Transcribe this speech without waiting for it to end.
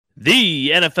The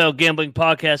NFL Gambling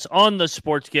Podcast on the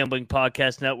Sports Gambling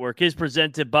Podcast Network is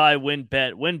presented by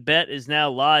WynnBET. WynnBET is now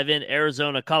live in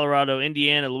Arizona, Colorado,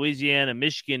 Indiana, Louisiana,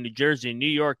 Michigan, New Jersey, New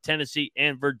York, Tennessee,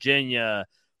 and Virginia.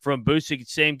 From boosting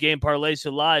same-game parlays to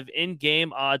live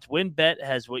in-game odds, WynnBET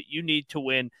has what you need to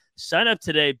win. Sign up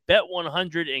today, bet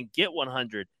 100 and get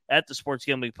 100 at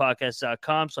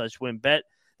thesportsgamblingpodcast.com/WynnBET.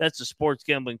 That's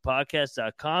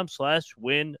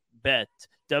thesportsgamblingpodcast.com/WynnBET.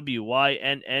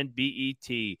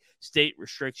 WYNNBET. State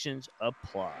restrictions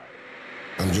apply.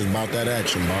 I'm just about that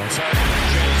action, boss.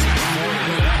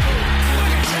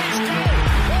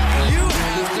 You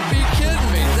have to be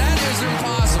kidding me. That is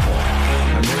impossible.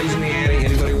 I'm raising the ante.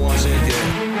 Anybody wants in, get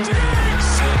in.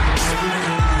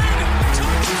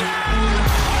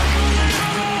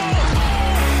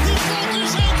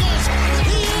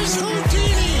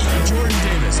 Jordan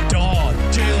Davis, dog.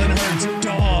 Jalen Hurts,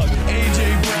 dog.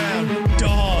 AJ Brown,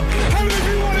 dog. How many of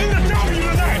you want in the W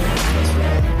tonight?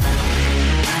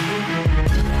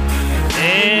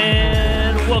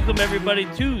 And welcome everybody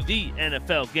to the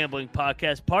NFL Gambling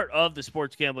Podcast, part of the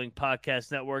Sports Gambling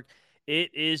Podcast Network.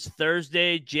 It is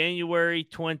Thursday, January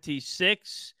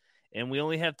 26th, and we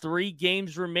only have 3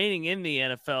 games remaining in the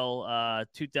NFL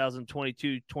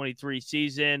 2022-23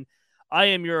 season. I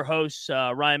am your host,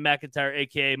 Ryan McIntyre,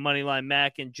 a.k.a. Moneyline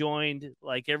Mac, and joined,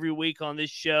 like every week on this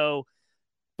show,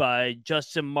 by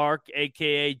Justin Mark,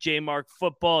 a.k.a. J-Mark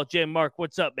Football. J-Mark,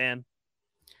 what's up, man?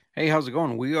 Hey, how's it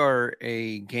going? We are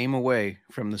a game away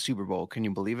from the Super Bowl. Can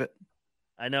you believe it?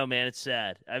 I know, man. It's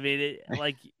sad. I mean,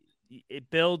 it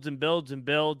builds and builds and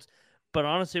builds. But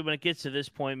honestly, when it gets to this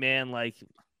point, man,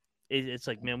 it's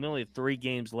like, man, we only have 3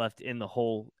 games left in the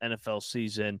whole NFL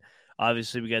season.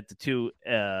 Obviously, we got the 2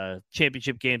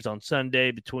 championship games on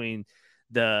Sunday between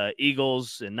the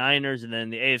Eagles and Niners, and then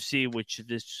the AFC, which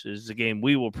this is the game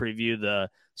we will preview, the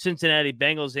Cincinnati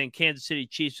Bengals and Kansas City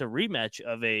Chiefs, a rematch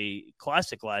of a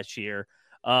classic last year.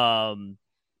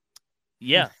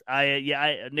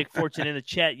 Nick Fortune in the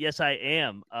chat. Yes, I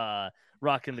am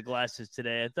rocking the glasses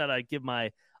today. I thought I'd give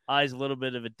my eyes a little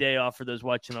bit of a day off for those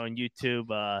watching on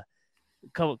YouTube.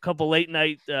 Couple late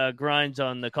night grinds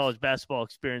on the college basketball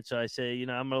experience. So I say, I'm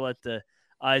going to let the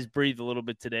eyes breathe a little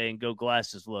bit today and go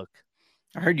glasses look.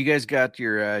 I heard you guys got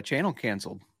your channel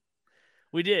canceled.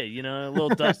 We did, a little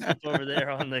dust up over there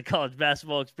on the college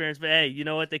basketball experience. But hey, you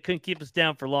know what? They couldn't keep us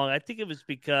down for long. I think it was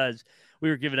because we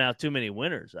were giving out too many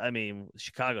winners. I mean,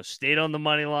 Chicago State on the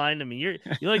money line. I mean, you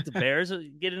like the Bears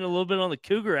getting a little bit on the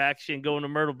Cougar action, going to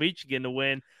Myrtle Beach again to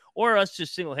win, or us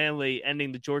just single-handedly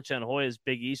ending the Georgetown Hoyas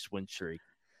Big East win streak.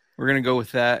 We're going to go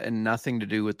with that and nothing to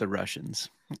do with the Russians.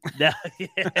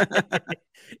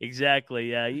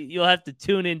 Exactly. Yeah, you'll have to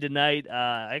tune in tonight.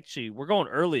 Actually, we're going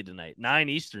early tonight, 9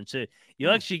 Eastern. So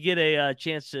you'll actually get a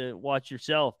chance to watch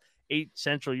yourself, 8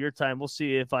 Central your time. We'll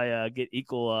see if I get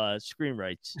equal screen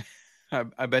rights.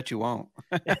 I bet you won't.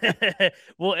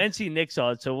 Well, NC Nick's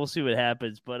on, so we'll see what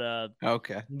happens. But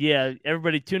okay. Yeah,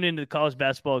 everybody tune into the college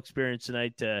basketball experience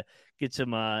tonight to get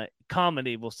some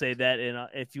comedy. We'll say that. And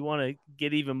if you want to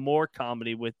get even more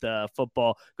comedy with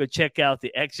football, go check out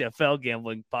the XFL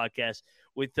Gambling Podcast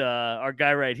with our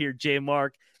guy right here, J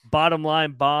Mark, Bottom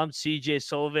Line Bomb, CJ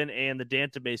Sullivan, and the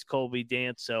Dantabase Colby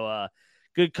Dance. So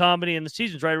good comedy, and the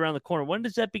season's right around the corner. When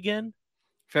does that begin?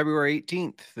 February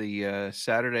 18th, the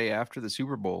Saturday after the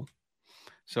Super Bowl.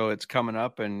 So it's coming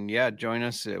up, and yeah, join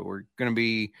us. We're going to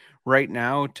be right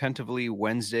now tentatively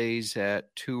Wednesdays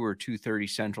at 2 or 2:30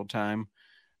 Central Time.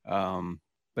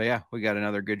 But yeah, we got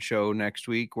another good show next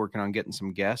week, working on getting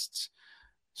some guests.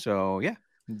 So yeah,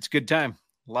 it's a good time.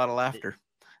 A lot of laughter.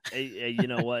 Hey, you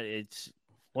know what? It's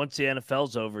once the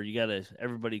NFL's over,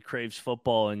 everybody craves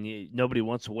football, and nobody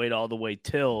wants to wait all the way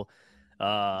till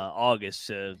August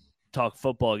to talk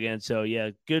football again. So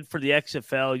yeah, good for the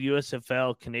XFL,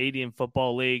 USFL, Canadian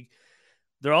Football League.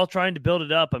 They're all trying to build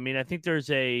it up. I mean, I think there's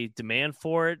a demand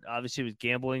for it, obviously with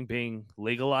gambling being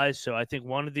legalized. So I think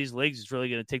one of these leagues is really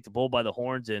going to take the bull by the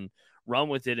horns and run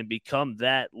with it and become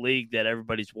that league that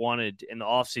everybody's wanted in the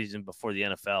offseason before the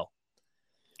NFL.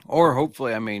 Or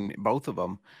hopefully, I mean, both of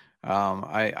them.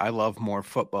 I love more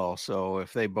football. So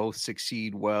if they both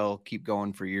succeed well, keep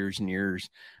going for years and years,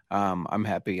 I'm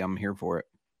happy. I'm here for it.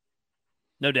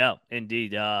 No doubt.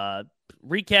 Indeed.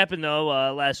 Recapping,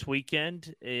 though, last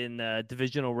weekend in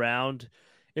divisional round,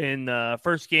 in the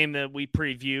first game that we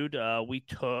previewed,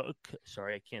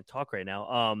 sorry, I can't talk right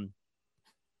now.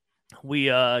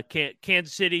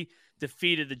 Kansas City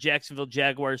defeated the Jacksonville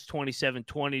Jaguars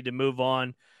 27-20 to move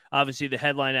on. Obviously, the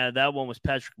headline out of that one was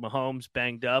Patrick Mahomes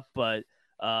banged up, but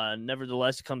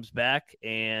nevertheless comes back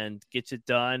and gets it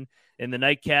done. In the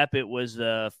nightcap, it was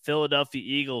the Philadelphia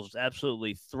Eagles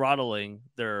absolutely throttling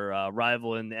their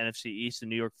rival in the NFC East, the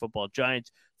New York Football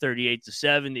Giants,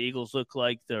 38-7. The Eagles looked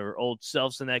like their old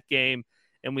selves in that game.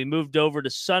 And we moved over to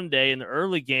Sunday in the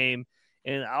early game.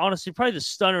 And honestly, probably the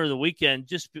stunner of the weekend,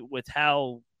 just with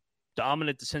how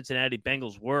dominant the Cincinnati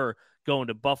Bengals were going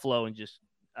to Buffalo and just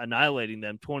annihilating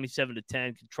them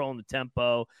 27-10, controlling the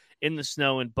tempo in the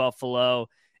snow in Buffalo.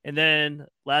 And then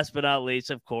last but not least,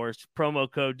 of course, promo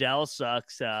code Dallas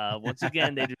Sucks. Once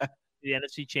again, they do the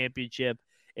NFC Championship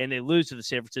and they lose to the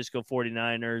San Francisco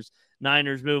 49ers.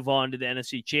 Niners move on to the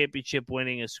NFC Championship,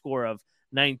 winning a score of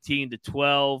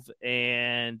 19-12.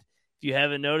 And if you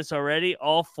haven't noticed already,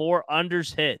 all 4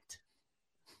 unders hit.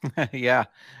 Yeah.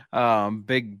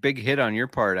 Big hit on your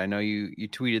part. I know you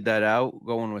tweeted that out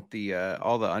going with the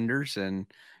all the unders, and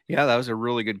yeah, that was a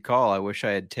really good call. I wish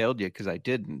I had tailed you because I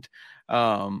didn't.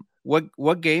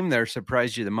 What game there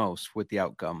surprised you the most with the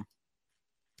outcome?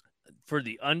 For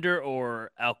the under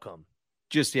or outcome?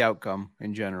 Just the outcome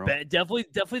in general. Definitely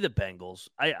the Bengals.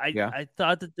 I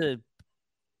thought that the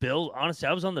Bills, honestly,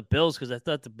 I was on the Bills because I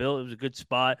thought it was a good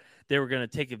spot. They were going to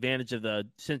take advantage of the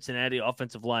Cincinnati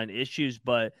offensive line issues,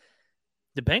 but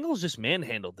the Bengals just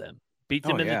manhandled them, beat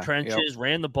them in the trenches,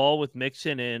 ran the ball with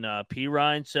Mixon and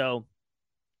Pirine. So,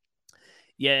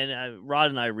 yeah, and Rod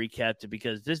and I recapped it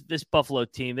because this Buffalo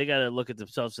team, they got to look at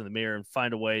themselves in the mirror and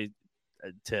find a way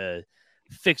to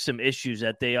fix some issues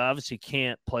that they obviously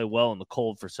can't play well in the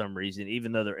cold for some reason,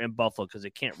 even though they're in Buffalo because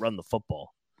they can't run the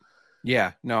football.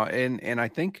 Yeah, no, and I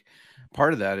think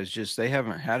part of that is just they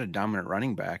haven't had a dominant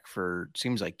running back for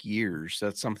seems like years.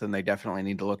 That's something they definitely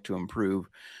need to look to improve.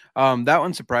 That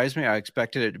one surprised me. I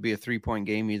expected it to be a 3-point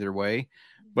game either way,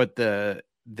 but the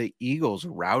Eagles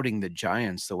routing the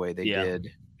Giants the way they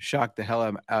did shocked the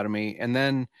hell out of me. And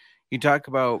then you talk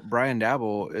about Brian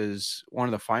Daboll is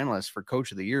one of the finalists for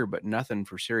Coach of the Year, but nothing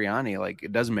for Sirianni. Like,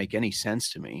 it doesn't make any sense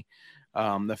to me.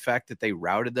 The fact that they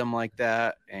routed them like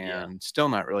that and still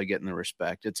not really getting the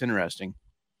respect. It's interesting.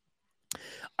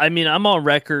 I mean, I'm on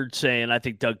record saying I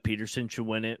think Doug Peterson should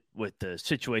win it with the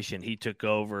situation he took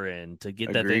over and to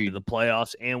get that thing to the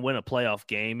playoffs and win a playoff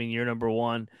game in year number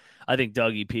 1. I think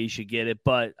Dougie P should get it.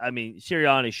 But, I mean,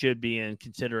 Sirianni should be in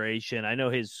consideration. I know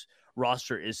his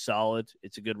roster is solid.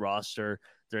 It's a good roster.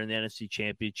 They're in the NFC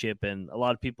Championship, and a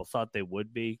lot of people thought they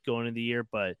would be going into the year,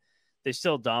 but they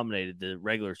still dominated the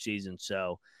regular season.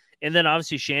 So, and then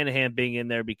obviously Shanahan being in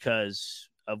there because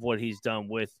of what he's done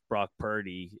with Brock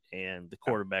Purdy and the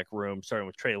quarterback room, starting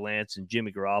with Trey Lance and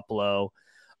Jimmy Garoppolo.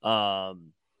 I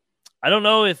don't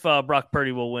know if Brock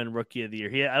Purdy will win Rookie of the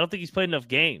Year. I don't think he's played enough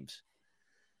games.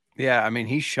 Yeah, I mean,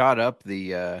 he shot up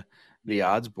the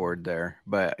odds board there,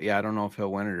 but yeah, I don't know if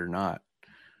he'll win it or not.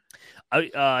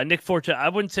 Nick Fortune, I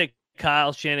wouldn't say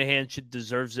Kyle Shanahan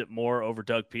deserves it more over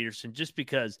Doug Peterson, just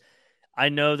because I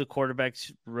know the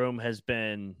quarterback's room has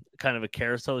been kind of a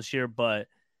carousel this year, but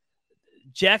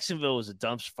Jacksonville was a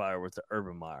dumpster fire with the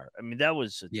Urban Meyer. I mean, that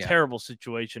was a terrible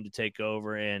situation to take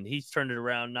over, and he's turned it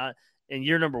around. Not in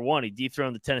year number 1, he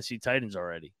dethroned the Tennessee Titans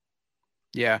already.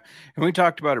 Yeah, and we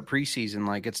talked about it preseason.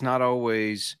 Like, it's not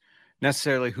always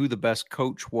necessarily who the best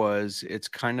coach was. It's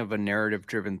kind of a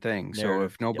narrative-driven thing. So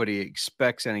if nobody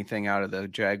expects anything out of the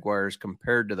Jaguars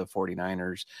compared to the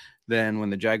 49ers, then when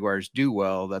the Jaguars do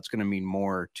well, that's going to mean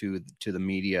more to the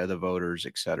media, the voters,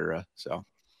 etc. So,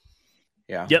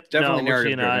 yeah. Definitely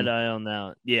narrative-driven. Eye on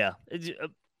that. Yeah. It's,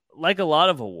 like a lot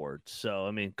of awards. So,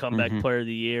 I mean, comeback player of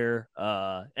the year,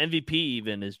 MVP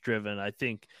even is driven. I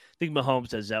think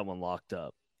Mahomes has that one locked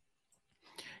up.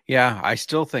 Yeah, I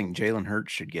still think Jalen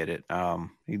Hurts should get it.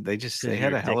 They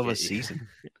had a hell of a season.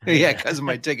 Yeah, because of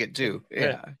my ticket too.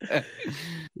 Yeah.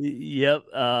 Yep.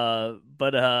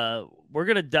 But we're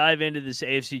gonna dive into this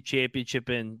AFC Championship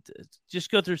and just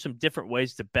go through some different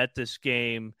ways to bet this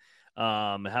game.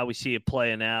 How we see it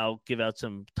playing out, give out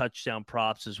some touchdown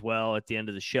props as well at the end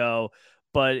of the show.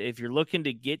 But if you're looking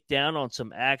to get down on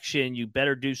some action, you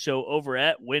better do so over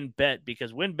at WynnBET,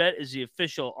 because WynnBET is the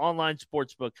official online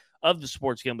sportsbook of the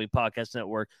Sports Gambling Podcast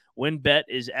Network. WynnBET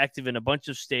is active in a bunch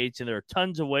of states, and there are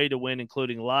tons of ways to win,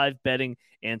 including live betting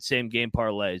and same-game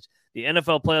parlays. The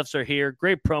NFL playoffs are here.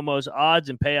 Great promos, odds,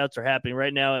 and payouts are happening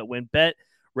right now at WynnBET.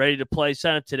 Ready to play?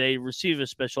 Sign up today. Receive a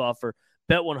special offer.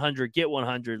 Bet 100, get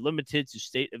 100, limited to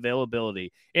state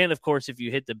availability. And, of course, if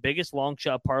you hit the biggest long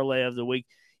shot parlay of the week,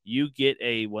 you get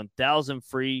a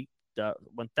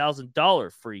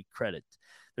 $1,000 free credit.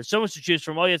 There's so much to choose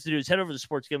from. All you have to do is head over to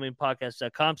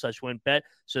sportsgamblingpodcast.com/WynnBET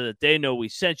so that they know we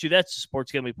sent you. That's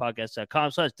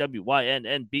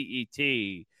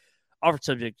sportsgamblingpodcast.com/WYNNBET. Offer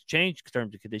subject to change.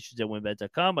 Terms and conditions at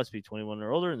winbet.com. Must be 21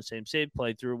 or older in the same state.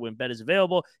 Play through. WinBet is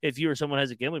available. If you or someone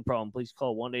has a gambling problem, please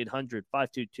call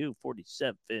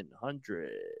 1-800-522-4700.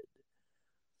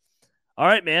 All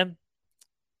right, man.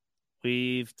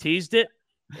 We've teased it,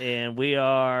 and we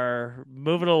are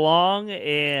moving along.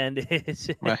 And it's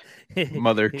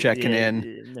Mother checking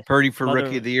in. Purdy for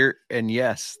Rookie of the Year. And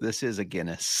yes, this is a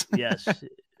Guinness. Yes.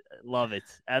 Love it.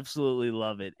 Absolutely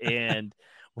love it. And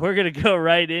we're going to go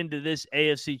right into this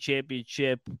AFC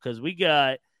Championship because we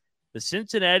got the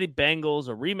Cincinnati Bengals,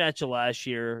 a rematch of last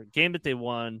year, game that they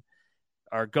won,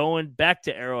 are going back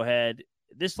to Arrowhead.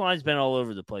 This line's been all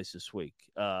over the place this week.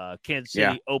 Kansas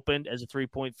City opened as a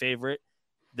 3-point favorite.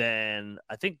 Then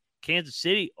I think Kansas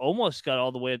City almost got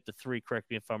all the way up to 3. Correct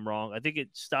me if I'm wrong. I think it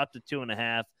stopped at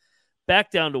 2.5,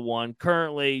 back down to 1.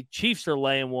 Currently, Chiefs are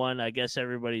laying 1. I guess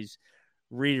everybody's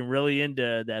reading really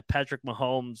into that Patrick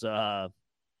Mahomes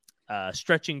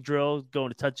stretching drill, going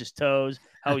to touch his toes,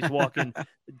 how he's walking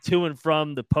to and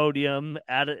from the podium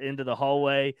into the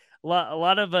hallway. A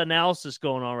lot of analysis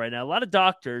going on right now. A lot of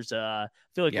doctors. I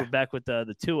feel like we're back with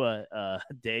the Tua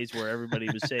days where everybody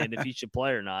was saying if he should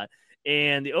play or not.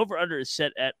 And the over-under is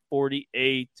set at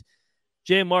 48.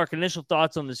 Jay, Mark, initial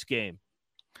thoughts on this game?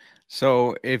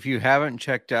 So if you haven't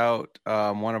checked out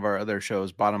one of our other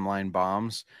shows, Bottom Line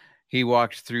Bombs, he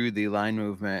walked through the line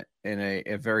movement in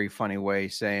a very funny way,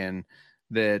 saying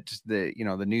that the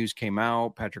news came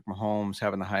out, Patrick Mahomes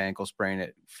having the high ankle sprain,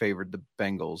 it favored the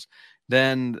Bengals.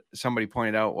 Then somebody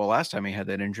pointed out, well, last time he had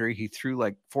that injury, he threw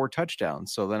like 4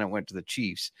 touchdowns. So then it went to the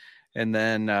Chiefs. And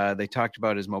then they talked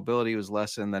about his mobility was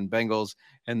lessened than Bengals.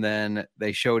 And then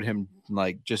they showed him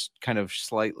like just kind of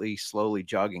slowly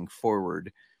jogging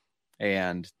forward.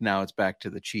 And now it's back to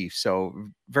the Chiefs. So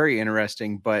very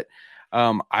interesting. But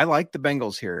I like the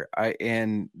Bengals here.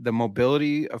 And the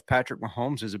mobility of Patrick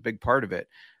Mahomes is a big part of it.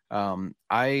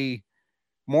 I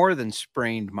more than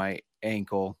sprained my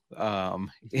ankle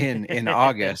in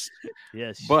August.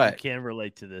 Yes, but you can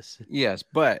relate to this. Yes,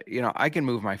 but I can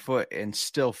move my foot and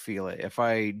still feel it. If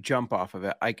I jump off of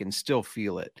it, I can still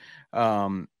feel it.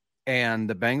 And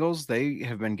the Bengals, they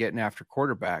have been getting after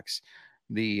quarterbacks.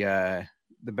 The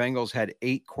Bengals had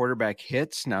 8 quarterback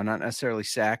hits. Now, not necessarily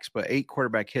sacks, but 8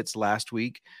 quarterback hits last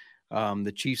week.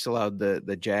 The Chiefs allowed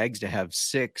the Jags to have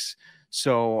 6.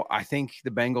 So I think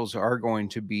the Bengals are going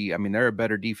to be, they're a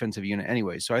better defensive unit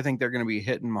anyway. So I think they're going to be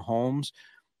hitting Mahomes.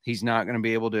 He's not going to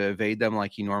be able to evade them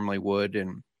like he normally would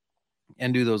and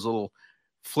do those little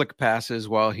flick passes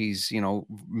while he's,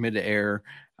 mid-air.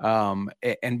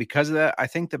 And because of that, I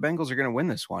think the Bengals are going to win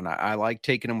this one. I like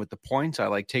taking them with the points. I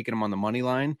like taking them on the money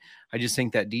line. I just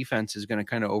think that defense is going to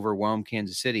kind of overwhelm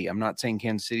Kansas City. I'm not saying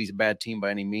Kansas City's a bad team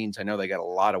by any means. I know they got a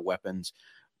lot of weapons,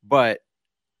 but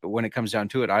when it comes down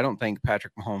to it, I don't think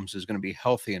Patrick Mahomes is going to be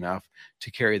healthy enough to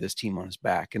carry this team on his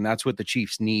back. And that's what the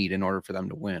Chiefs need in order for them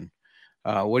to win.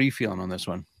 What are you feeling on this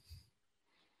one?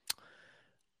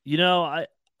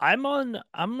 I'm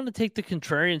going to take the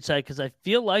contrarian side because I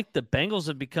feel like the Bengals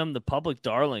have become the public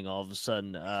darling all of a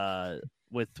sudden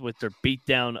with their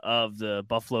beatdown of the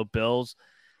Buffalo Bills.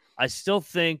 I still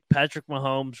think Patrick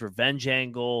Mahomes' revenge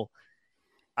angle.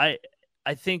 I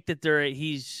think that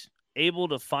he's able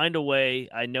to find a way.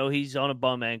 I know he's on a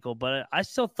bum ankle, but I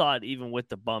still thought even with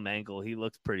the bum ankle, he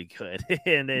looked pretty good.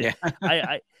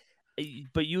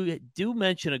 But you do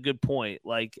mention a good point.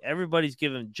 Like everybody's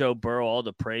giving Joe Burrow all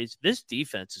the praise. This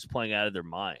defense is playing out of their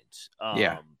minds.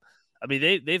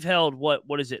 They've held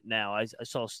what is it now? I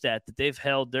saw a stat that they've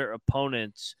held their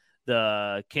opponents,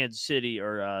 the Kansas City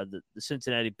or the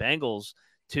Cincinnati Bengals,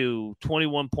 to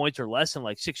 21 points or less in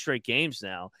like 6 straight games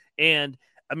now. And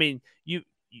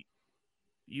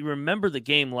you remember the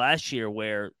game last year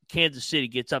where Kansas City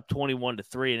gets up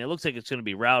 21-3, and it looks like it's going to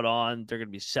be route on. They're going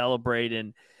to be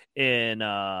celebrating in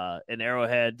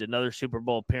Arrowhead, another Super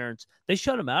Bowl appearance. They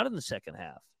shut them out in the second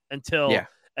half until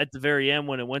at the very end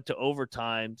when it went to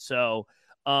overtime. So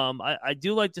I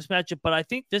do like this matchup, but I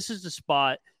think this is the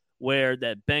spot where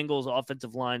that Bengals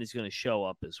offensive line is going to show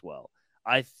up as well.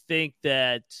 I think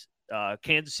that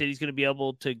Kansas City is going to be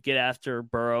able to get after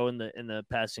Burrow in the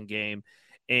passing game.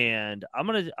 And I'm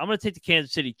gonna take the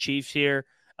Kansas City Chiefs here.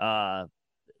 They're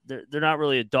not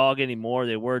really a dog anymore.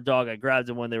 They were a dog. I grabbed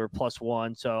them when they were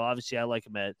 +1. So obviously I like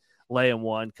them at laying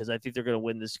 1 because I think they're going to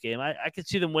win this game. I could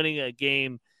see them winning a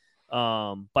game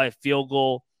by a field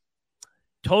goal.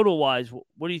 Total wise,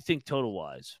 what do you think total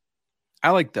wise? I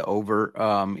like the over,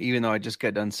 even though I just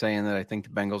got done saying that I think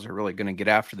the Bengals are really going to get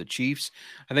after the Chiefs.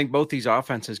 I think both these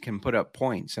offenses can put up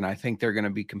points, and I think they're going to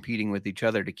be competing with each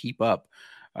other to keep up.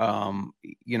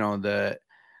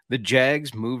 The The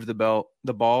Jags moved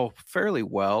the ball fairly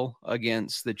well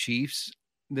against the Chiefs.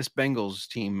 This Bengals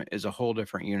team is a whole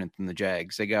different unit than the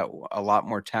Jags. They got a lot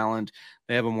more talent.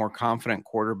 They have a more confident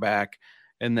quarterback.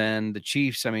 And then the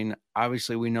Chiefs, I mean,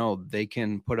 obviously we know they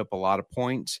can put up a lot of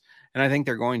points, and I think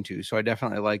they're going to. So I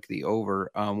definitely like the over.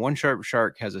 One Sharp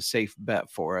Shark has a safe bet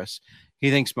for us.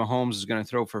 He thinks Mahomes is going to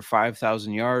throw for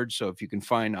 5,000 yards. So if you can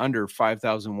find under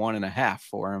 5,001.5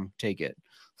 for him, take it.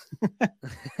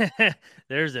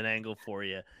 There's an angle for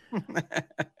you.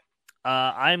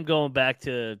 I'm going back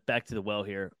to the well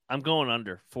here. I'm going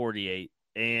under 48,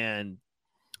 and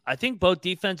I think both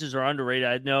defenses are underrated.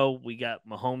 I know we got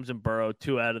Mahomes and Burrow,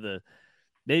 two out of the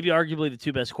maybe arguably the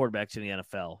two best quarterbacks in the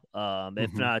NFL.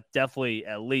 If not, definitely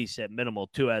at least at minimal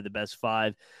two out of the best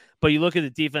five. But you look at the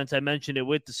defense. I mentioned it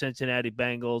with the Cincinnati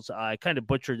Bengals. I kind of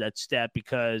butchered that stat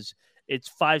because it's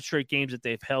 5 straight games that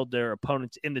they've held their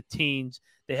opponents in the teens.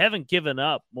 They haven't given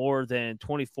up more than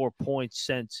 24 points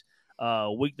since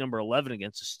week number 11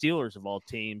 against the Steelers of all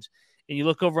teams. And you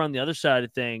look over on the other side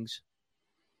of things.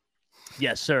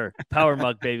 Yes, sir. Power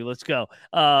mug, baby. Let's go.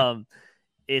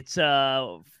 It's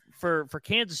for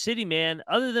Kansas City, man.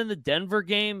 Other than the Denver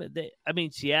game,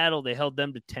 Seattle, they held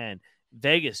them to 10.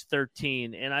 Vegas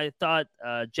 13, and I thought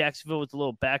Jacksonville with a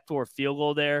little backdoor field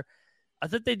goal there. I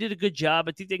thought they did a good job.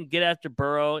 I think they can get after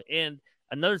Burrow. And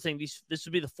another thing, this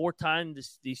would be the 4th time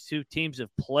these two teams have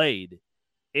played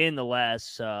in the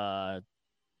last,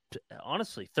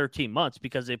 honestly, 13 months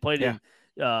because they played in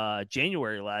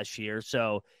January last year.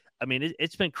 So, I mean,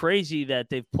 it's been crazy that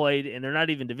they've played, and they're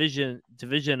not even division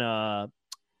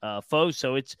foes.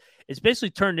 So it's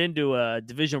basically turned into a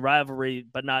division rivalry,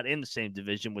 but not in the same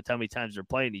division with how many times they're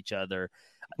playing each other.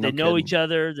 They know each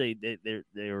other.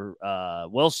 They're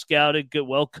well scouted, good,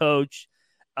 well coached.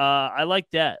 I like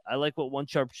that. I like what One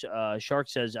Sharp Shark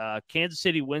says. Kansas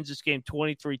City wins this game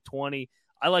 23-20.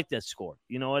 I like that score.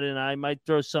 You know what? And I might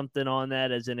throw something on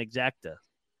that as an exacta.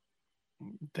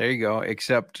 There you go.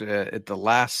 Except at the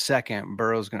last second,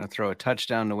 Burrow's going to throw a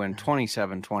touchdown to win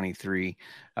 27-23,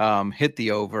 hit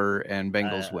the over, and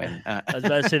Bengals win. I was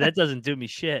about to say, that doesn't do me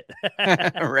shit.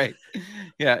 Right.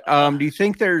 Yeah. Do you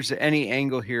think there's any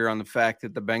angle here on the fact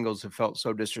that the Bengals have felt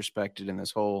so disrespected in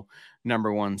this whole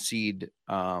number 1 seed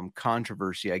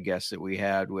controversy, I guess, that we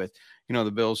had with, the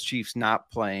Bills Chiefs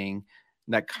not playing?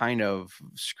 That kind of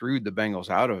screwed the Bengals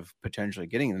out of potentially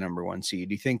getting the number 1 seed.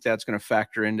 Do you think that's going to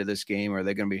factor into this game? Or are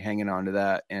they going to be hanging on to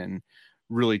that and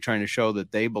really trying to show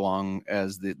that they belong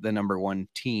as the number 1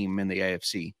 team in the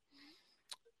AFC?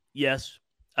 Yes,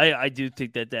 I do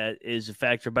think that is a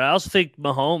factor, but I also think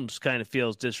Mahomes kind of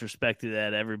feels disrespected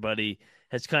that everybody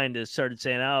has kind of started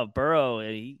saying, oh, Burrow,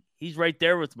 he's right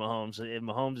there with Mahomes. And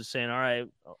Mahomes is saying, all right,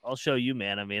 I'll show you,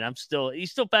 man. I mean,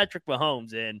 he's still Patrick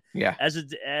Mahomes. And as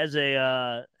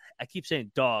a I keep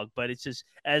saying dog, but it's just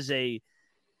the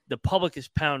public is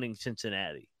pounding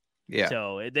Cincinnati. Yeah.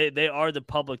 So they are the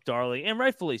public darling, and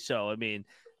rightfully so. I mean,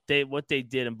 what they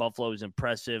did in Buffalo is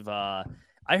impressive. I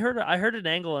heard an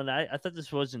angle, and I thought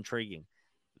this was intriguing.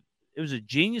 It was a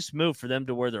genius move for them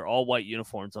to wear their all white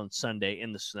uniforms on Sunday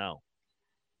in the snow.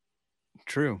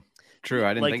 True.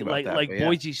 I didn't think about that. Like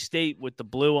Boise State with the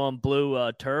blue on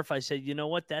blue turf. I said, you know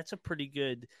what? That's a pretty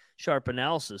good, sharp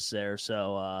analysis there.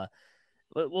 So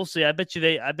we'll see. I bet you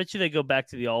they go back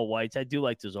to the all whites. I do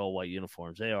like those all white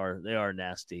uniforms. They are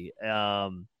nasty.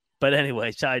 But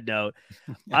anyway, side note,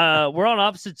 we're on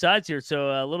opposite sides here,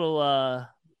 so a little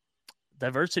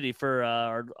diversity for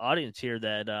our audience here.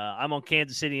 That I'm on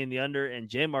Kansas City in the under, and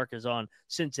J Mark is on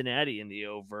Cincinnati in the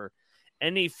over.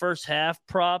 Any first half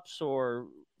props or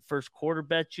first quarter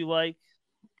bets you like?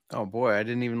 Oh boy, I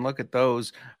didn't even look at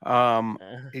those.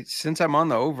 Since I'm on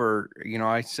the over,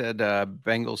 I said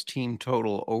Bengals team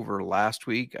total over last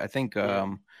week. I think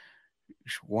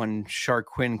one Shark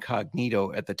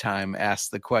Incognito at the time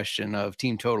asked the question of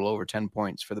team total over 10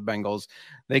 points for the Bengals.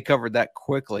 They covered that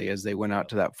quickly as they went out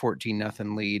to that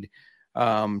 14-0 lead.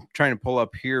 Trying to pull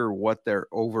up here what their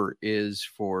over is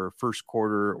for first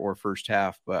quarter or first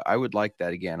half, but I would like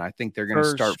that again. I think they're going to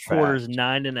start first quarter's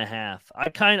 9.5.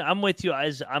 I'm with you.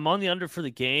 I'm on the under for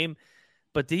the game,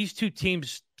 but these two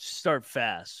teams start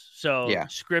fast. So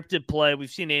scripted play. We've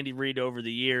seen Andy Reid over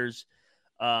the years.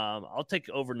 I'll take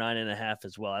over 9.5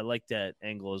 as well. I like that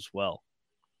angle as well.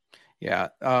 Yeah.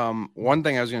 One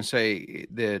thing I was going to say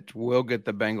that will get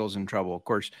the Bengals in trouble. Of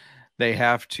course, they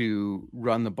have to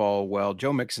run the ball well.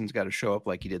 Joe Mixon's got to show up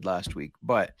like he did last week.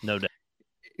 But no doubt,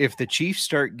 if the Chiefs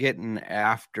start getting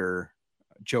after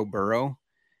Joe Burrow,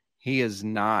 he is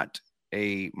not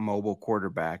a mobile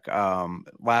quarterback.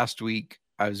 Last week,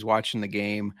 I was watching the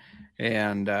game,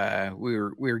 and we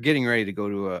were getting ready to go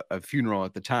to a funeral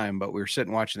at the time, but we were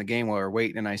sitting watching the game while we were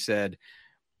waiting, and I said,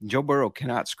 Joe Burrow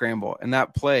cannot scramble. And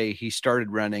that play, he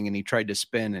started running and he tried to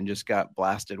spin and just got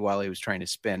blasted while he was trying to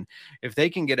spin. If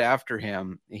they can get after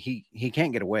him, he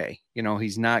can't get away.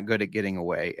 He's not good at getting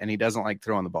away, and he doesn't like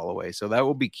throwing the ball away. So that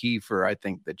will be key for, I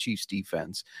think, the Chiefs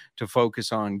defense to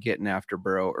focus on getting after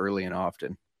Burrow early and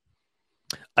often.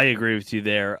 I agree with you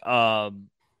there.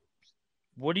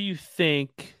 What do you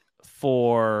think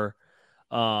for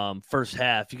first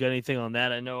half? You got anything on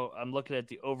that? I know I'm looking at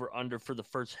the over under for the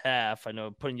first half. I know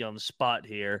I'm putting you on the spot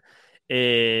here.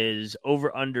 Is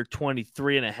over under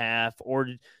 23.5, or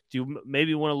do you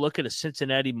maybe want to look at a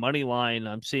Cincinnati money line?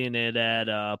 I'm seeing it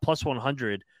at plus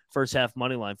 100 first half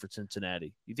money line for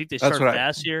Cincinnati. You think they start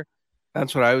fast here?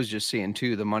 That's what I was just seeing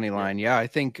too, the money line. Yeah, I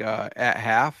think at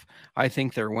half, I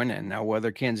think they're winning. Now,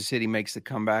 whether Kansas City makes the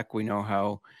comeback, we know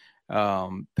how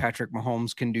Patrick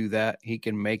Mahomes can do that. He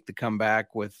can make the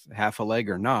comeback with half a leg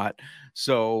or not.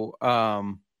 So,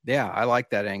 yeah, I like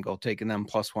that angle, taking them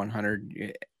plus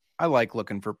 100. I like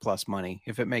looking for plus money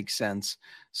if it makes sense.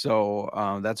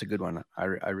 So that's a good one. I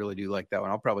really do like that one.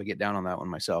 I'll probably get down on that one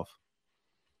myself.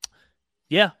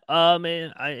 Yeah, and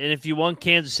if you want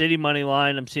Kansas City money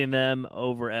line, I'm seeing them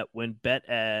over at WinBet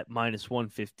at minus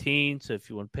 115. So if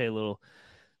you want to pay a little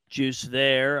juice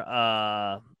there,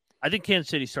 I think Kansas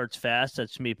City starts fast.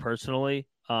 That's me personally.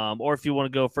 Or if you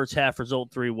want to go first half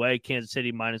result 3-way, Kansas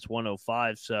City minus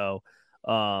 105. So,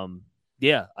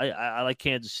 yeah, I like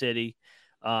Kansas City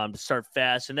to start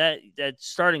fast. And that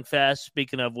starting fast,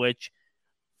 speaking of which,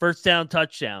 first down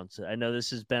touchdowns. I know this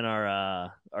has been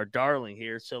our darling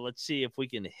here. So let's see if we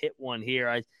can hit one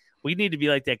here. We need to be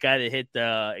like that guy that hit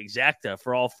the exacta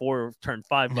for all four, turned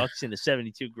 $5 into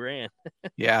 72 grand.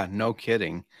 Yeah, no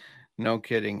kidding. No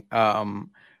kidding.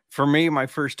 For me, my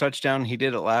first touchdown, he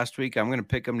did it last week. I'm going to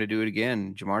pick him to do it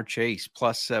again. Jamar Chase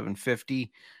plus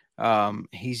 750.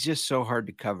 He's just so hard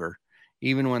to cover.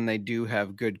 Even when they do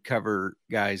have good cover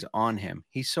guys on him,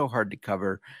 he's so hard to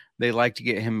cover. They like to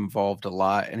get him involved a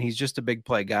lot, and he's just a big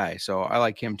play guy. So I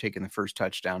like him taking the first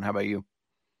touchdown. How about you?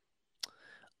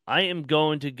 I am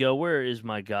going to go. Where is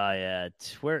my guy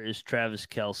at? Where is Travis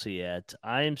Kelce at?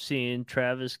 I am seeing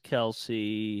Travis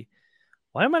Kelce.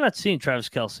 Why am I not seeing Travis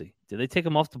Kelce? Did they take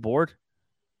him off the board?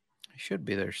 He should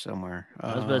be there somewhere.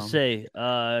 I was about to say,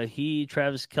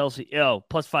 Travis Kelce,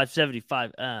 plus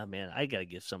 575. Ah, man, I got to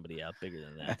give somebody out bigger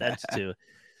than that. That's two.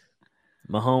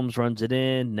 Mahomes runs it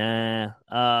in. Nah.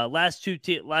 Last two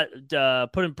teams,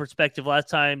 put in perspective, last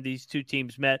time these two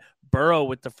teams met, Burrow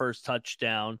with the first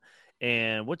touchdown.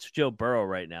 And what's Joe Burrow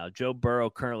right now? Joe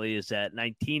Burrow currently is at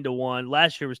 19-1.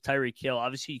 Last year was Tyreek Hill.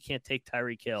 Obviously, you can't take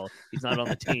Tyreek Hill. He's not on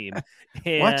the team.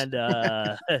 And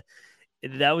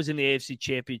that was in the AFC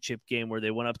Championship game where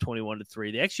they went up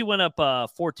 21-3. They actually went up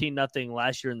 14-0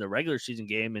 last year in the regular season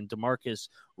game, and Demarcus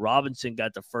Robinson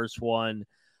got the first one.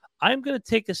 I'm going to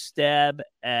take a stab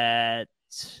at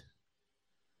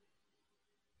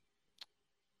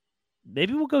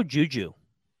maybe we'll go Juju.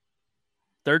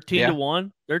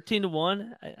 13-1.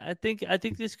 13-1. I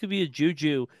think this could be a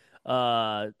Juju.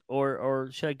 Or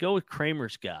should I go with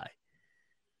Kramer's guy?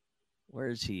 Where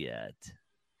is he at?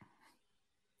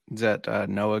 Is that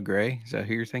Noah Gray? Is that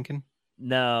who you're thinking?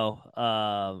 No.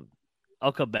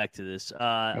 I'll come back to this. Okay.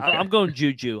 I'm going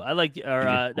Juju. I like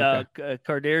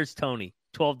Kadarius Toney.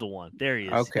 12-1. There he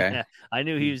is. Okay. I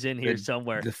knew he was in here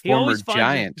somewhere. The former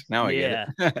Giant. Now I get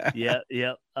it.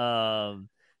 Yep.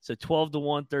 So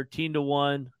 12-1,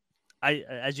 13-1.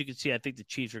 As you can see, I think the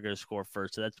Chiefs are going to score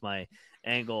first. So that's my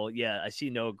angle. Yeah, I see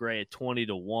Noah Gray at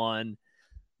 20-1.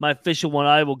 My official one,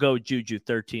 I will go Juju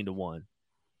 13-1.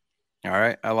 All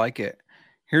right, I like it.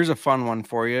 Here's a fun one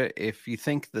for you. If you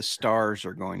think the stars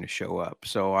are going to show up,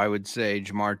 so I would say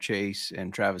Jamar Chase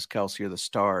and Travis Kelce are the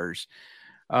stars.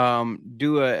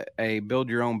 Do a build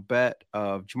your own bet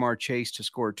of Jamar Chase to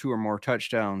score 2 or more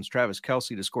touchdowns, Travis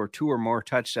Kelce to score 2 or more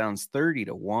touchdowns,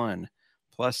 30-1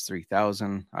 plus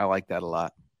 3,000. I like that a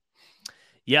lot.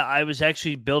 Yeah, I was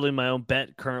actually building my own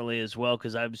bet currently as well,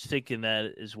 because I was thinking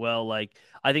that as well. Like,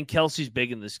 I think Kelce's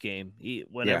big in this game.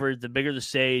 The bigger the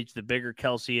stage, the bigger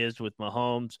Kelce is with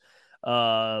Mahomes.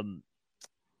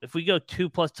 If we go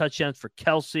 2+ touchdowns for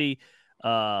Kelce,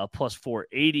 plus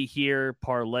 480 here,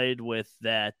 parlayed with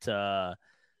that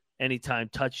anytime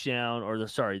touchdown, or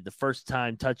the first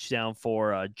time touchdown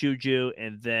for Juju,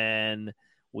 and then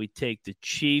we take the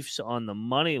Chiefs on the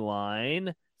money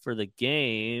line for the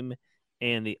game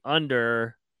and the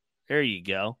under. There you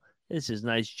go. This is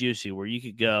nice, juicy, where you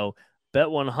could go bet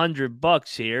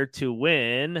 $100 here to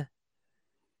win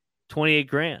 28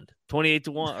 grand. 28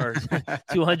 to 1 or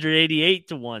 288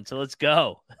 to 1. So let's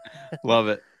go. Love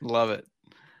it.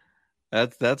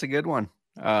 That's a good one.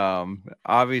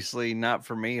 Obviously not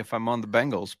for me if I'm on the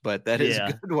Bengals, but that is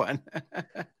a good one.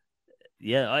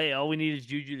 Yeah, all we need is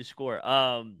Juju to score.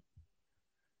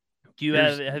 Do you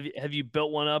have you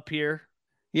built one up here?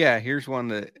 Yeah, here's one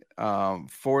that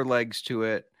 4 legs to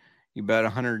it. You bet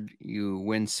 100, you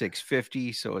win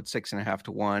 650, so it's 6.5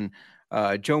 to 1.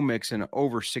 Joe Mixon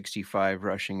over 65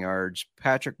 rushing yards.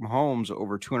 Patrick Mahomes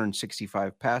over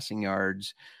 265 passing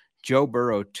yards. Joe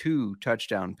Burrow 2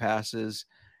 touchdown passes,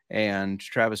 and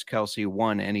Travis Kelce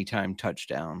 1 anytime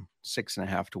touchdown.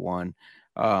 6.5 to 1.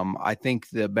 I think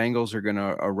the Bengals are going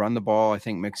to run the ball. I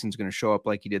think Mixon's going to show up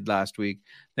like he did last week.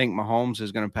 I think Mahomes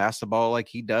is going to pass the ball like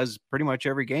he does pretty much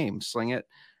every game, sling it.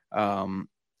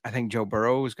 I think Joe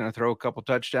Burrow is going to throw a couple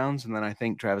touchdowns, and then I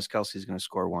think Travis Kelce is going to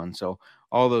score 1. So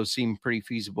all those seem pretty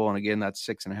feasible. And again, that's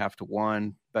 6.5 to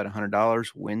 1. Bet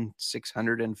 $100, win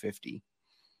 650.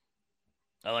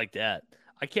 I like that.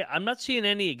 I'm not seeing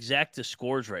any exact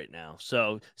scores right now.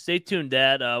 So stay tuned,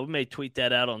 Dad. We may tweet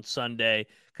that out on Sunday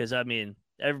because, I mean,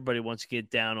 everybody wants to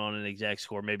get down on an exact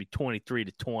score, maybe 23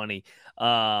 to 20.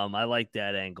 I like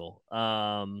that angle.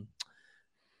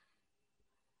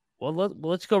 Well,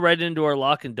 let's go right into our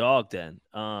lock and dog then.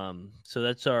 So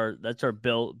that's our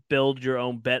build your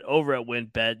own bet over at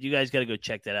WinBet. You guys got to go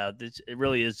check that out. It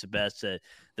really is the best. The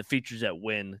features that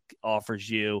Win offers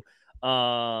you. Who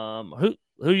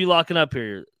are you locking up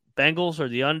here? Bengals or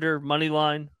the under money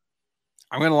line?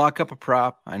 I'm going to lock up a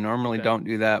prop. I normally don't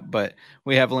do that, but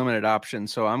we have limited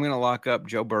options. So I'm going to lock up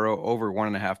Joe Burrow over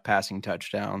 1.5 passing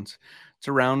touchdowns. It's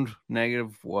around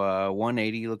negative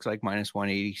 180, looks like minus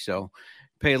 180. So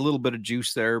pay a little bit of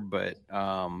juice there, but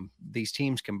these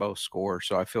teams can both score.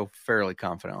 So I feel fairly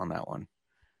confident on that one.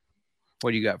 What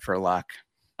do you got for a lock?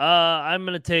 I'm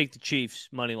going to take the Chiefs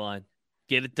money line.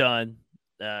 Get it done.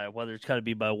 Whether it's got to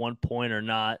be by 1 point or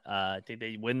not. I think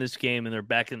they win this game and they're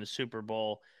back in the Super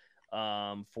Bowl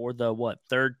for the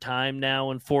third time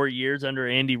now in 4 years under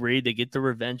Andy Reid. They get the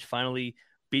revenge, finally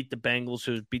beat the Bengals,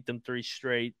 who's beat them 3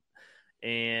 straight.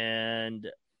 And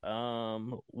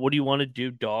what do you want to do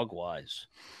dog wise?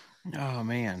 Oh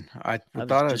man, I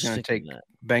thought I was going to take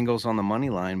Bengals on the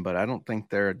money line, but I don't think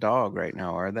they're a dog right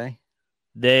now, are they?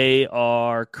 They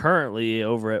are currently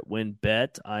over at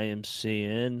WinBet. I am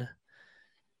seeing.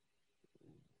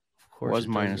 Was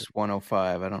minus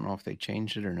 105. I don't know if they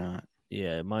changed it or not.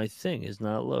 Yeah, my thing is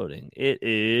not loading. It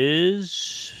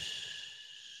is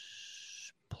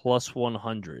plus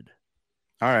 100.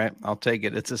 All right, I'll take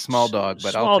it. It's a small dog,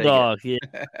 but I'll take it.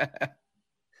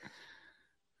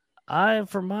 Yeah.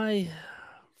 For my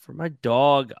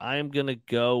dog, I'm gonna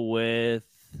go with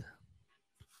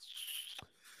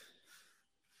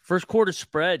first quarter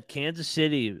spread. Kansas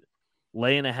City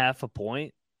laying 0.5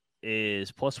 point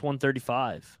is plus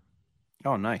 135.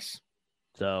 Oh, nice.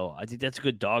 So I think that's a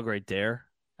good dog right there.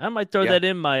 I might throw that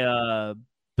in my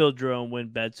build your own win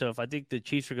bet. So if I think the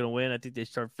Chiefs are going to win, I think they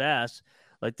start fast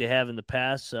like they have in the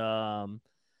past. For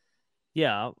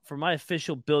my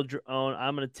official build your own,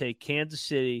 I'm going to take Kansas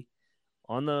City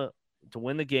to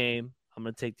win the game. I'm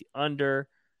going to take the under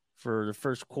for the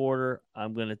first quarter.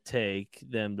 I'm going to take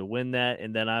them to win that,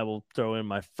 and then I will throw in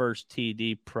my first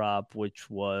TD prop, which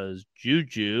was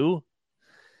Juju.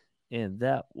 And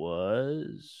that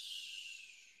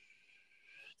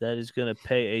is going to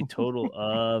pay a total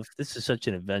of. This is such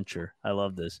an adventure. I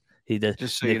love this. He does.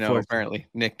 Just so you know, apparently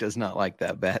Nick does not like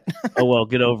that bet. Oh well,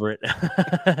 get over it.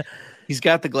 He's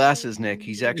got the glasses, Nick.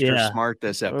 He's extra smart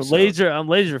this episode. I'm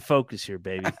laser focused here,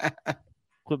 baby.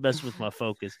 Quit messing with my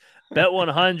focus. Bet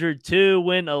 100 to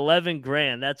win 11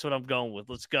 grand. That's what I'm going with.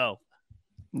 Let's go.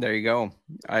 There you go.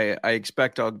 I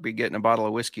expect I'll be getting a bottle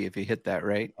of whiskey if you hit that,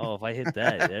 right? Oh, if I hit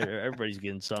that, everybody's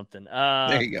getting something.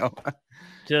 There you go.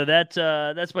 So that's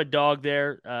my dog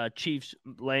there. Chiefs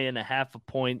laying 0.5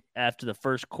 point after the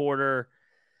first quarter.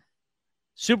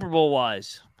 Super Bowl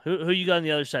wise, who you got on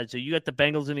the other side? So you got the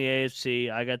Bengals in the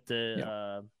AFC. I got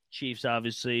the Chiefs,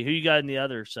 obviously. Who you got on the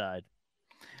other side?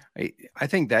 I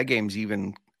think that game's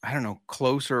even,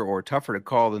 closer or tougher to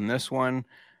call than this one.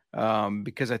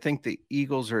 Because I think the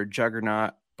Eagles are a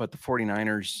juggernaut, but the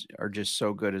 49ers are just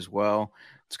so good as well.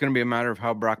 It's going to be a matter of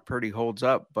how Brock Purdy holds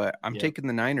up, but I'm taking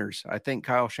the Niners. I think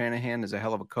Kyle Shanahan is a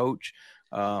hell of a coach.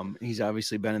 He's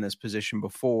obviously been in this position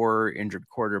before, injured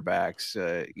quarterbacks,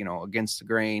 against the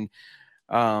grain.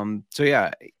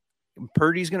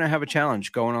 Purdy's going to have a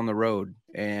challenge going on the road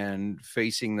and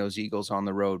facing those Eagles on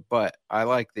the road, but I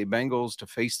like the Bengals to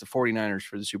face the 49ers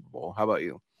for the Super Bowl. How about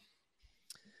you?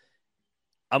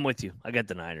 I'm with you. I got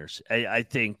the Niners. I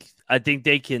think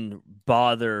they can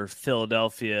bother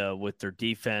Philadelphia with their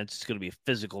defense. It's going to be a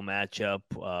physical matchup.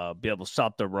 Be able to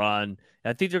stop the run. And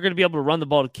I think they're going to be able to run the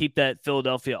ball to keep that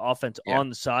Philadelphia offense on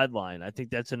the sideline. I think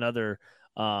that's another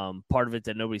part of it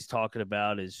that nobody's talking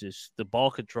about is just the ball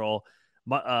control.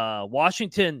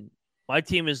 Washington, my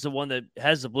team is the one that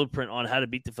has the blueprint on how to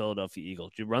beat the Philadelphia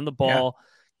Eagles. You run the ball,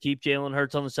 keep Jalen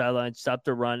Hurts on the sideline, stop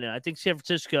the run. And I think San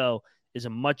Francisco is a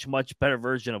much, much better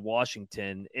version of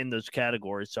Washington in those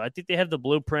categories. So I think they have the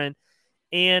blueprint,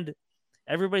 and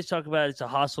everybody's talking about it's a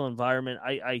hostile environment.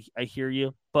 I hear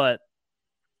you, but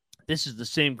this is the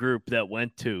same group that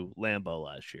went to Lambeau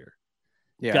last year.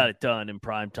 Yeah. Got it done in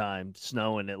prime time,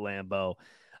 snowing at Lambeau.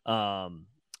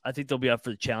 I think they'll be up for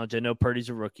the challenge. I know Purdy's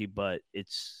a rookie, but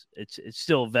it's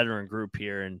still a veteran group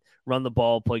here, and run the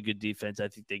ball, play good defense. I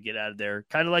think they get out of there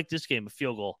kind of like this game, a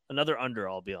field goal, another under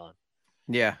I'll be on.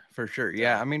 Yeah, for sure.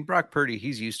 Yeah, I mean, Brock Purdy,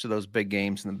 he's used to those big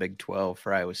games in the Big 12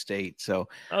 for Iowa State. So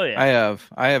I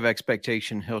have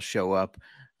expectation he'll show up.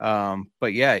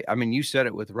 But yeah, I mean, you said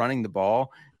it with running the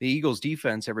ball. The Eagles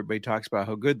defense, everybody talks about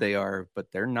how good they are,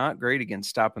 but they're not great against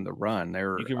stopping the run.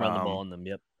 You can run the ball on them,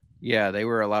 yep. Yeah, they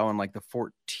were allowing like the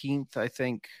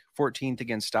 14th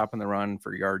against stopping the run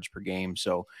for yards per game.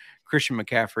 So Christian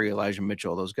McCaffrey, Elijah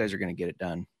Mitchell, those guys are going to get it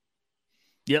done.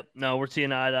 Yep. No, we're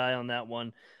seeing eye to eye on that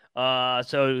one.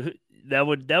 So that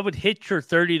would hit your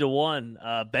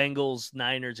 30-1 Bengals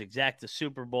Niners exact the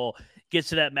Super Bowl. Gets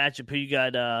to that matchup. Who you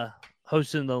got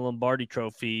hosting the Lombardi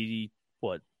Trophy?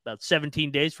 What, about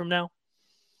 17 days from now?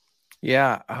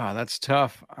 Yeah, that's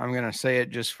tough. I'm going to say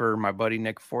it just for my buddy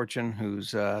Nick Fortune,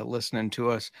 who's listening to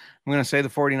us. I'm going to say the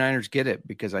 49ers get it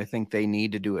because I think they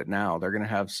need to do it now. They're going to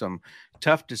have some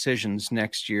tough decisions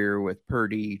next year with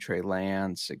Purdy, Trey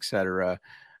Lance, etc.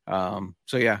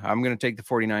 So yeah, I'm going to take the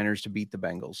 49ers to beat the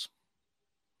Bengals.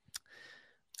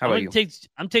 How about you?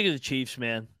 I'm taking the Chiefs,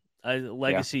 man.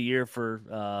 Legacy year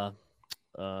for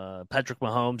Patrick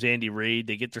Mahomes, Andy Reid.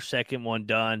 They get their second one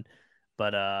done,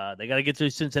 but they got to get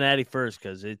through Cincinnati first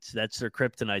because that's their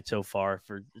kryptonite so far.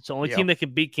 It's the only team that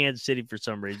can beat Kansas City for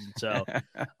some reason. So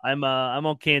I'm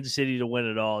on Kansas City to win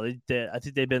it all. I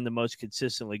think they've been the most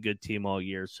consistently good team all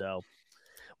year. So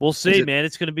we'll see, man.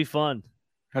 It's going to be fun.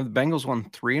 Have the Bengals won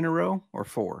 3 in a row or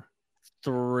 4?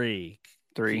 3.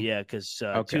 Yeah, because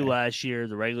 2 last year,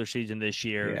 the regular season this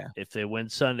year. Yeah. If they win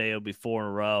Sunday, it'll be 4 in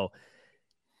a row.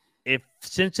 If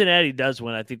Cincinnati does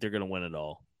win, I think they're going to win it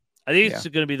all. I think it's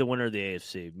going to be the winner of the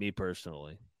AFC, me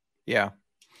personally. Yeah.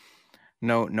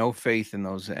 No faith in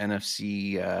those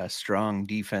NFC strong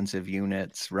defensive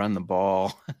units, run the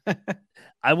ball.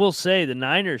 I will say the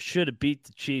Niners should have beat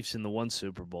the Chiefs in the one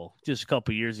Super Bowl just a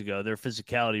couple years ago. Their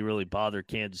physicality really bothered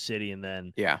Kansas City, and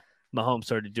then Mahomes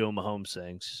started doing Mahomes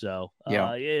things. So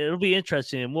it'll be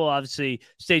interesting, and we'll obviously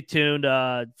stay tuned.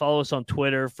 Follow us on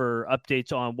Twitter for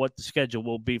updates on what the schedule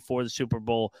will be for the Super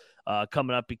Bowl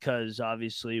coming up, because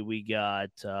obviously we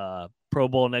got Pro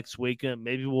Bowl next week.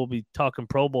 Maybe we'll be talking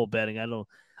Pro Bowl betting. I don't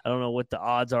know what the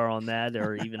odds are on that,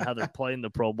 or even how they're playing the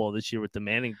Pro Bowl this year with the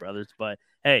Manning brothers. But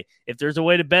hey, if there's a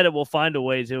way to bet it, we'll find a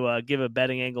way to give a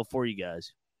betting angle for you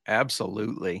guys.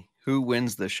 Absolutely. Who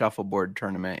wins the shuffleboard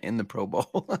tournament in the Pro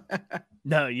Bowl?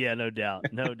 No doubt.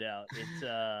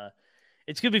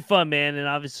 It's going to be fun, man. And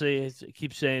obviously, I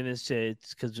keep saying this,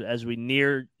 it's because as we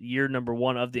near year number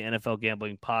 1 of the NFL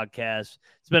Gambling Podcast,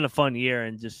 it's been a fun year.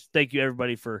 And just thank you,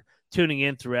 everybody, for tuning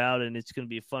in throughout. And it's going to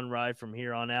be a fun ride from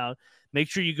here on out. Make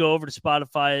sure you go over to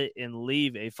Spotify and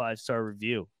leave a 5-star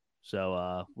review.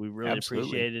 So we really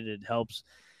appreciate it. It helps.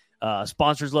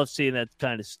 Sponsors love seeing that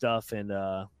kind of stuff. And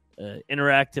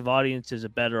interactive audience is a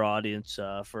better audience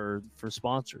for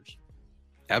sponsors.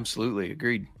 Absolutely.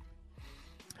 Agreed.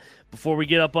 Before we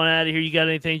get up on out of here, you got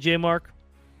anything, J Mark?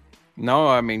 No,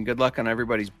 I mean, good luck on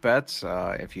everybody's bets.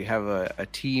 If you have a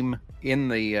team in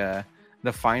the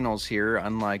finals here,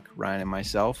 unlike Ryan and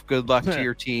myself, good luck to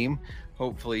your team.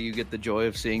 Hopefully you get the joy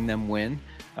of seeing them win.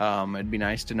 It'd be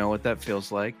nice to know what that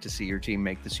feels like to see your team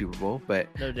make the Super Bowl. But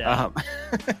no doubt.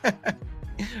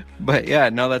 But yeah,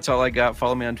 no, that's all I got.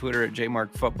 Follow me on Twitter at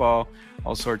JMarkFootball.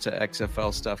 All sorts of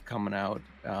XFL stuff coming out,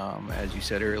 as you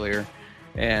said earlier.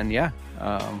 And yeah,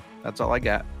 that's all I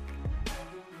got.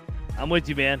 I'm with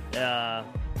you, man.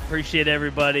 Appreciate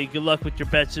everybody. Good luck with your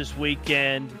bets this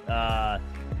weekend.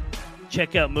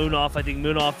 Check out Moonoff. I think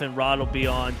Moonoff and Rod will be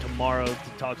on tomorrow to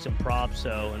talk some props.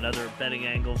 So another betting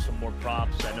angle, some more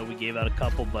props. I know we gave out a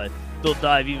couple, but they'll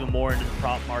dive even more into the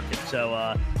prop market.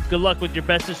 So good luck with your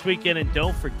bets this weekend, and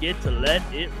don't forget to let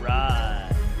it ride.